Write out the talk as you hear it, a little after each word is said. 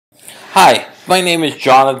Hi, my name is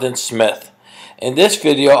Johnathan Smith. In this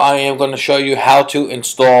video I am going to show you how to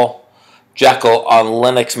install Jekyll on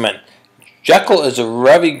Linux Mint. Jekyll is a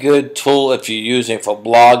very good tool if you're using for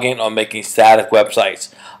blogging or making static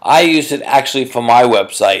websites. I use it actually for my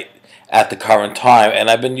website at the current time, and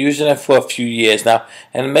I've been using it for a few years now,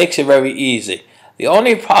 and it makes it very easy. The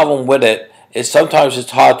only problem with it is sometimes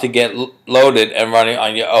it's hard to get loaded and running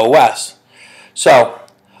on your OS. So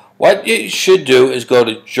what you should do is go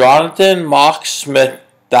to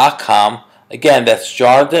JohnathanMarkSmith.com. Again, that's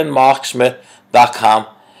JohnathanMarkSmith.com,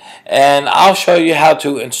 and I'll show you how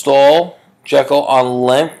to install Jekyll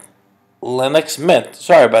on Linux Mint.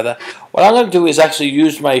 Sorry about that. What I'm going to do is actually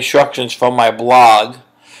use my instructions from my blog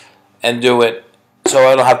and do it so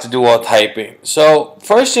I don't have to do all typing. So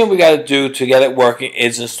first thing we got to do to get it working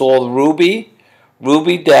is install Ruby,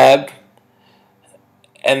 Deb,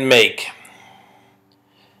 and Make.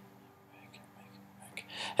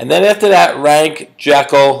 And then after that, rank,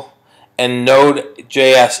 Jekyll, and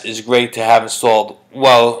Node.js is great to have installed.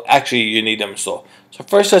 Well, actually, you need them installed. So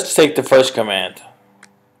first, let's take the first command.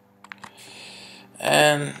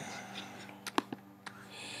 And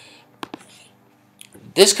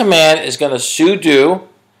this command is going to sudo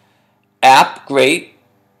apt-get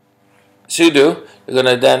sudo. You're going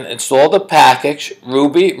to then install the package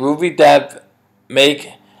Ruby Deb,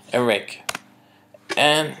 Make, and Rank.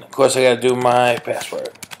 And of course, I got to do my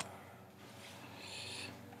password.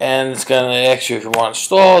 And it's going to ask you if you want to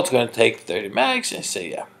install. It's going to take 30 megs. And say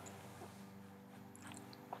yeah.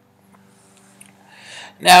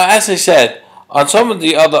 Now, as I said, on some of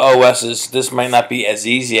the other OSs, this might not be as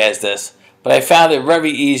easy as this, but I found it very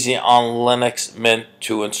easy on Linux Mint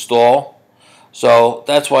to install. So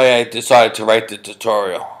that's why I decided to write the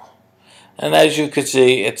tutorial. And as you can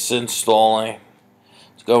see, it's installing.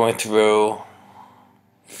 It's going through.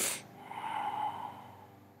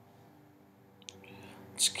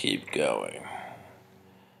 Let's keep going.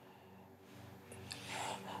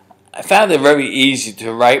 I found it very easy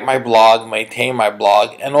to write my blog, maintain my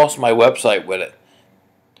blog, and also my website with it.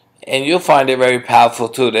 And you'll find it very powerful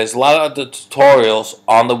too. There's a lot of other tutorials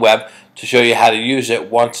on the web to show you how to use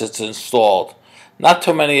it once it's installed. Not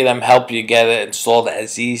too many of them help you get it installed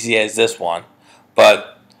as easy as this one,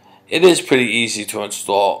 but it is pretty easy to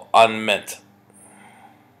install on Mint.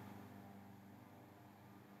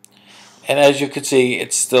 And as you can see,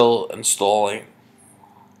 it's still installing.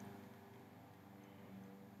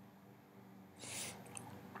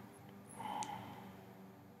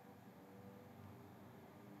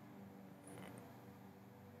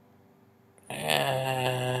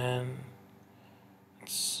 And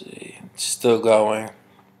let's see, it's still going.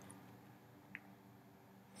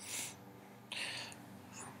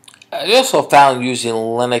 I also found using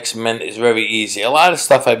Linux Mint is very easy. A lot of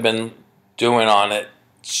stuff I've been doing on it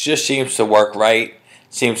just seems to work right,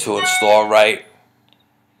 seems to install right.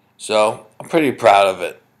 So I'm pretty proud of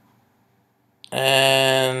it.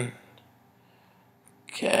 And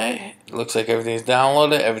okay, it looks like everything's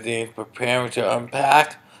downloaded, everything's preparing to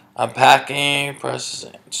unpacking,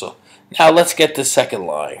 processing. So now let's get the second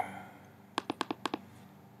line.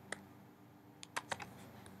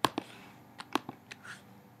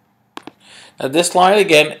 Now this line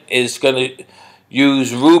again is going to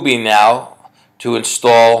use Ruby now to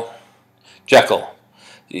install Jekyll.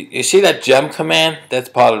 You see that gem command? That's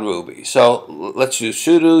part of Ruby. So let's do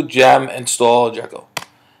sudo gem install Jekyll.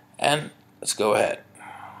 And let's go ahead.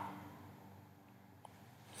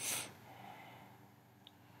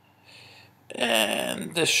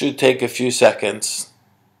 And this should take a few seconds.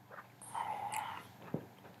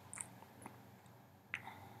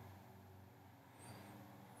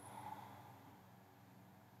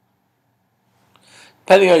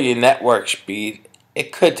 Depending on your network speed,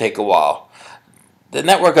 it could take a while. The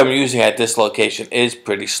network I'm using at this location is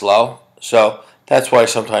pretty slow, so that's why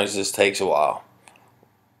sometimes this takes a while.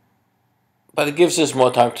 But it gives us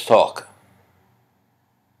more time to talk.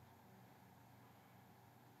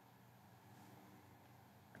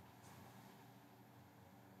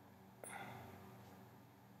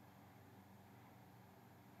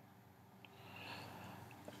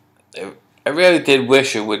 I really did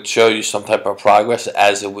wish it would show you some type of progress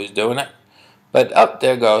as it was doing it. But up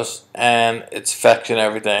there it goes, and it's fetching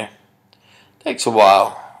everything. Takes a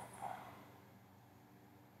while.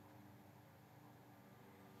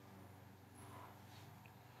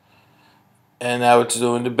 And now it's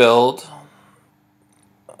doing the build.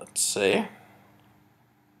 Let's see.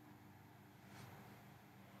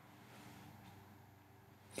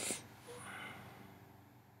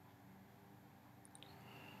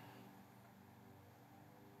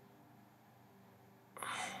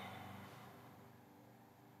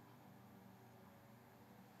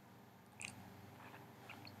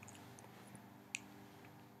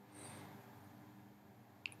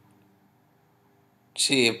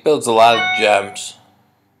 See, it builds a lot of gems.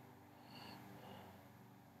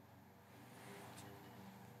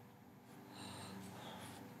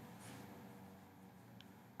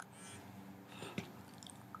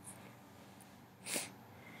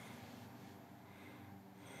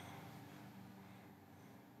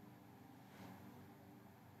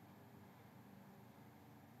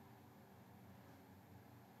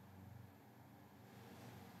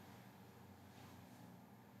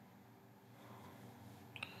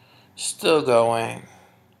 Still going.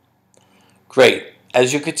 Great.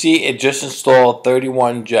 As you can see, it just installed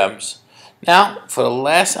 31 gems. Now, for the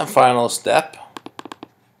last and final step,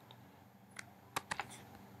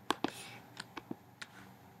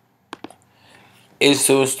 is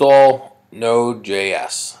to install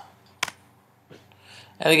Node.js.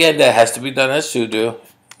 And again, that has to be done as sudo.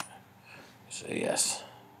 So yes.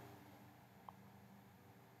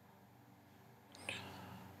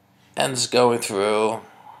 And it's going through.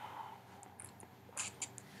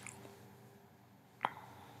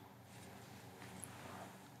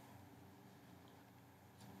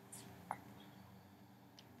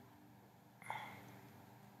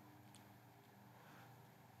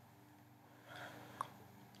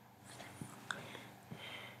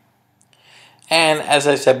 And as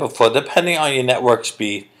I said before, depending on your network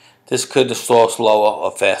speed, this could install slower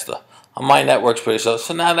or faster. On my network's pretty slow.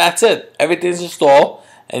 So now that's it. Everything's installed,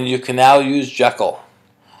 and you can now use Jekyll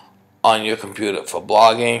on your computer for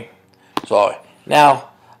blogging. So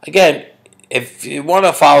now, again, if you want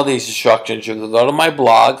to follow these instructions, you can go to my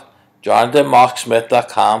blog,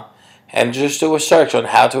 JonathanMarkSmith.com, and just do a search on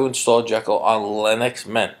how to install Jekyll on Linux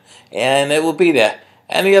Mint, and it will be there.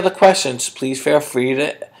 Any other questions, please feel free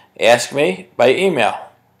to ask me by email.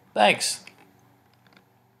 Thanks.